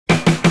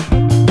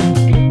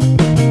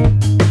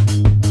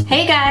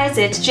guys,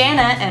 it's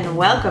Jana and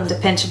welcome to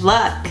Pinch of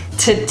Luck.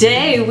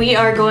 Today we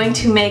are going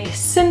to make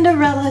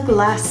Cinderella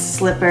glass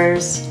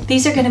slippers.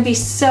 These are going to be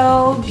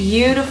so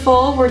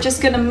beautiful. We're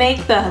just going to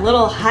make the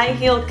little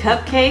high-heeled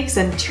cupcakes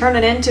and turn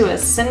it into a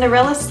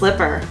Cinderella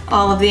slipper.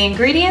 All of the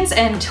ingredients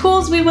and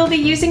tools we will be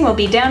using will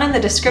be down in the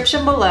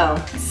description below.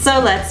 So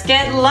let's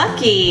get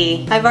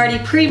lucky. I've already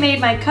pre-made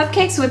my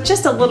cupcakes with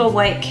just a little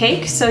white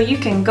cake, so you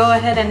can go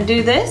ahead and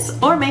do this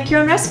or make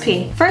your own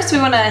recipe. First we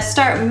want to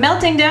start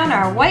melting down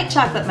our white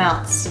chocolate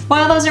melts.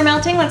 While those are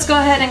melting, let's go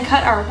ahead and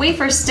cut our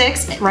wafer sticks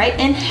right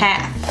in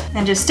half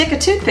and just stick a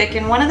toothpick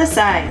in one of the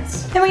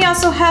sides. Then we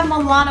also have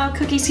Milano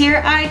cookies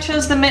here. I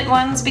chose the mint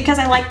ones because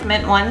I like the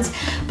mint ones,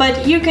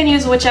 but you can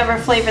use whichever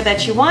flavor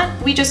that you want.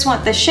 We just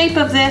want the shape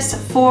of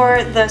this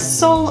for the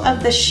sole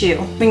of the shoe.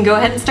 We can go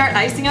ahead and start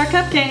icing our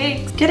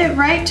cupcakes. Get it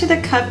right to the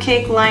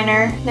cupcake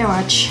liner. Now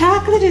our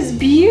chocolate is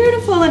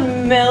beautiful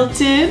and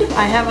melted.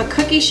 I have a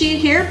cookie sheet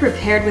here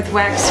prepared with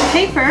wax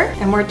paper,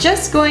 and we're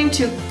just going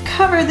to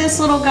cover this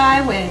little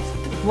guy with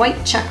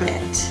white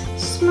chocolate.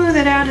 Smooth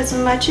it out as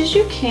much as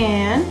you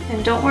can,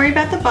 and don't worry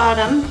about the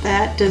bottom,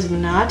 that does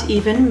not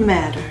even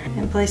matter.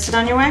 And place it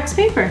on your wax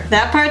paper.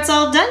 That part's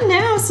all done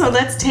now, so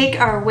let's take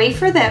our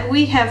wafer that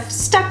we have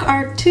stuck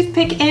our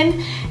toothpick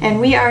in, and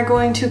we are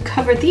going to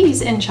cover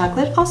these in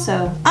chocolate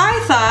also. I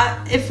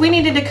thought if we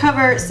needed to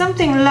cover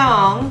something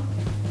long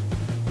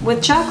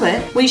with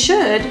chocolate, we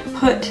should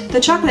put the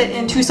chocolate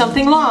into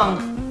something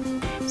long.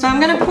 So I'm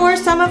gonna pour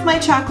some of my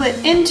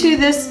chocolate into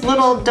this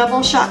little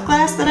double shot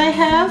glass that I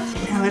have.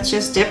 Now let's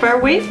just dip our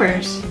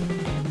wafers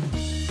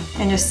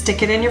and just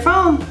stick it in your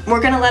foam.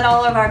 We're gonna let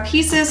all of our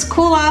pieces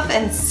cool off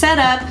and set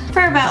up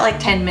for about like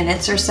 10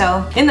 minutes or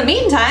so. In the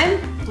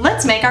meantime,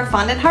 let's make our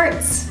fondant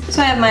hearts.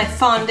 So I have my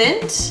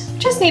fondant.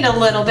 Just need a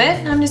little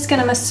bit. I'm just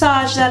gonna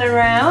massage that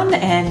around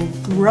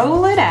and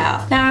roll it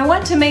out. Now I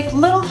want to make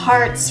little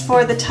hearts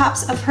for the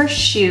tops of her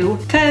shoe.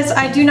 Because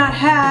I do not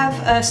have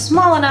a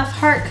small enough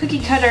heart cookie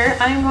cutter,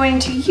 I'm going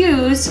to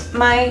use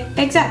my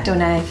X-Acto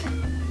knife.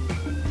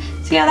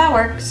 See how that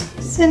works?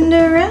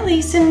 Cinderelli,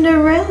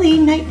 Cinderelli,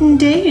 night and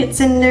day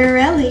it's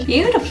Cinderelli.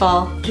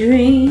 Beautiful.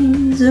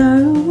 Dreams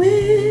are a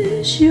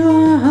wish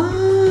your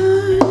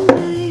heart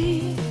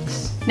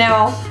makes.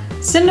 Now,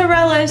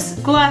 Cinderella's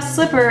glass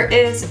slipper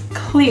is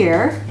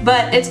clear,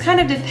 but it's kind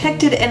of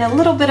depicted in a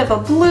little bit of a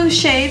blue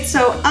shade,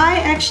 so I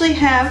actually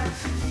have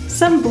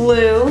some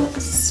blue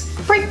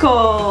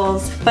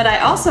sprinkles. But I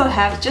also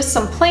have just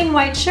some plain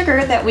white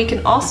sugar that we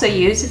can also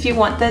use if you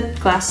want the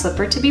glass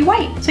slipper to be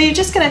white. So you're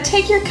just gonna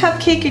take your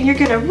cupcake and you're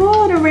gonna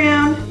roll it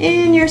around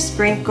in your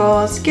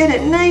sprinkles. Get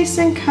it nice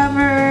and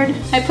covered.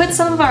 I put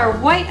some of our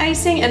white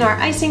icing in our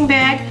icing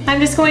bag. I'm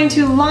just going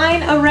to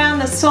line around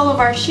the sole of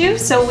our shoe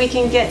so we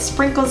can get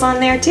sprinkles on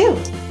there too.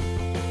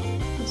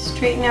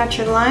 Straighten out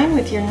your line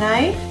with your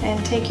knife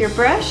and take your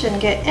brush and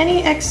get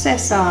any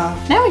excess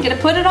off. Now we're gonna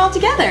put it all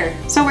together.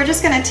 So we're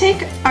just gonna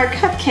take our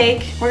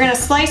cupcake, we're gonna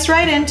slice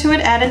right into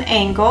it at an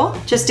angle,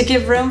 just to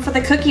give room for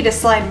the cookie to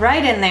slide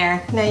right in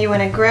there. Now you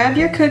wanna grab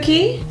your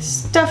cookie,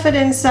 stuff it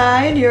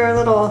inside your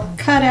little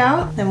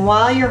cutout, and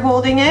while you're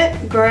holding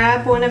it,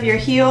 grab one of your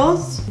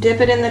heels, dip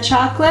it in the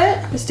chocolate,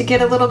 just to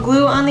get a little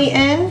glue on the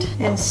end,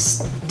 and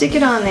stick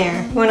it on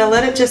there. You wanna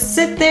let it just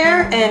sit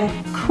there and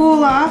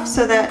cool off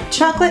so that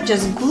chocolate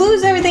just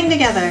glues everything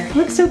together.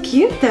 Looks so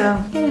cute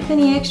though. Get if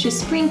any extra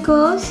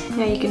sprinkles.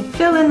 Now you can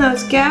fill in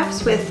those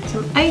gaps with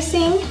some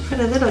icing. Put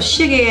a little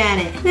sugar on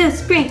it. Little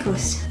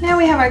sprinkles. Now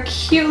we have our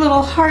cute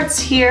little hearts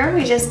here.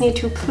 We just need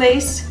to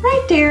place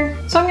right there.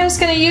 So I'm just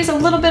gonna use a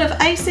little bit of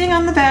icing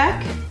on the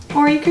back,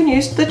 or you can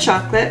use the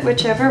chocolate,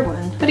 whichever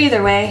one. But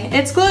either way,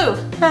 it's glue.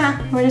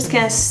 We're just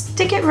gonna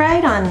stick it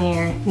right on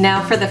there.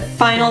 Now for the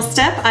final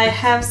step, I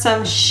have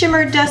some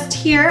shimmer dust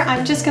here.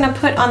 I'm just gonna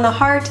put on the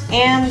heart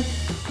and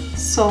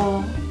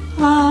sole.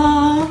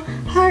 Ah,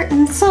 heart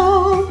and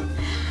sole.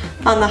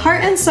 On the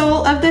heart and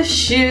sole of the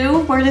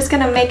shoe, we're just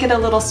gonna make it a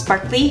little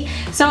sparkly.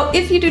 So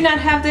if you do not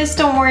have this,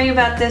 don't worry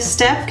about this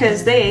step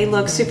because they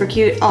look super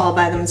cute all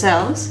by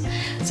themselves.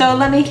 So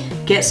let me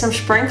get some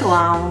sprinkle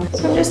on.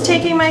 So I'm just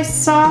taking my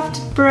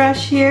soft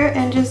brush here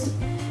and just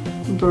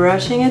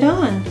brushing it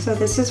on. So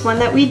this is one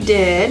that we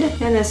did,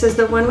 and this is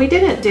the one we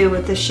didn't do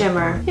with the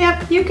shimmer.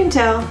 Yep, you can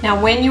tell.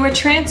 Now when you are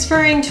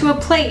transferring to a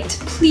plate,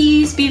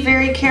 please be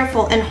very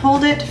careful and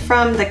hold it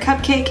from the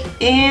cupcake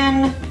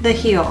and the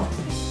heel.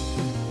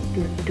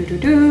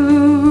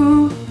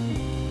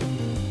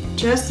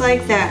 Just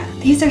like that.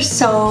 These are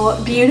so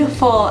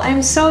beautiful.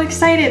 I'm so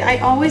excited. I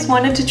always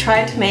wanted to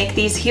try to make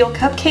these heel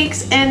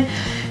cupcakes, and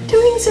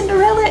doing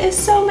Cinderella is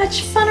so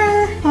much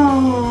funner.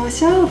 Oh,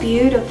 so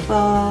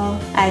beautiful.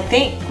 I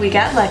think we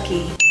got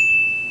lucky.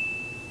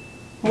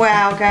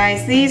 Wow,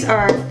 guys, these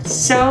are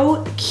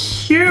so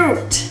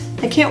cute.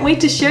 I can't wait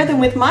to share them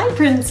with my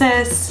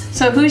princess.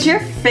 So who's your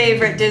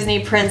favorite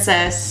Disney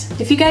princess?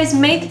 If you guys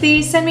make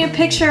these, send me a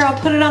picture. I'll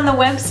put it on the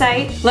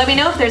website. Let me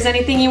know if there's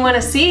anything you want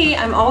to see.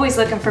 I'm always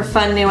looking for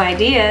fun new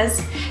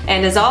ideas.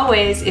 And as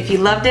always, if you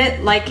loved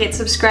it, like it,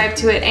 subscribe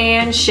to it,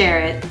 and share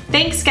it.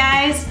 Thanks,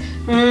 guys.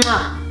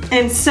 Mwah.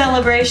 In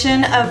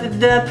celebration of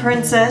the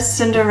Princess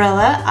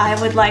Cinderella,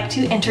 I would like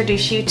to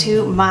introduce you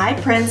to my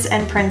prince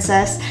and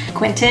princess,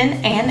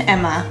 Quentin and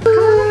Emma.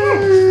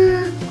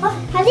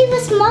 Are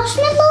these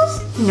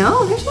marshmallows?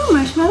 No, there's no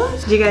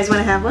marshmallows. Do you guys want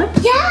to have one?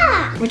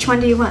 Yeah! Which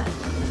one do you want?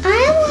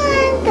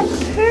 I want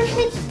the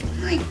perfect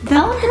one.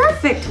 The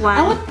perfect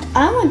one.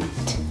 I want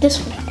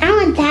this one. I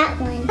want that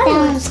one. That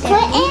one's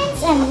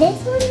Quentin's and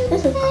this one.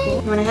 This is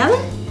cool. You want to have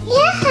it?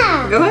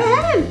 Yeah! Go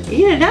ahead.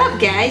 Eat it up,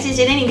 guys. Is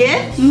it any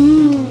good?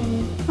 Mmm.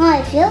 Oh,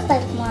 it feels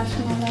like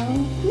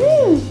marshmallow.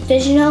 Mmm.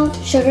 Did you know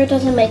sugar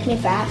doesn't make me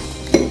fat?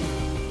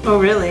 Oh,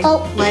 really? Oh.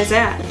 Why is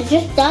that? It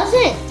just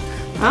doesn't.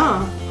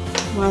 Oh.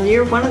 Well,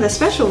 you're one of the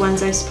special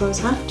ones, I suppose,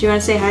 huh? Do you want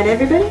to say hi to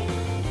everybody?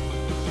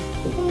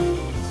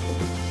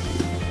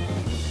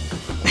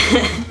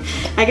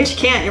 I guess you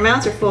can't. Your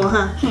mouths are full,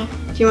 huh?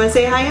 Do you want to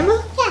say hi,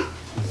 Emma? Yeah.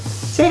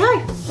 Say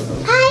hi.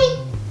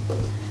 Hi!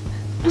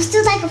 I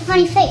still like a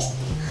funny face.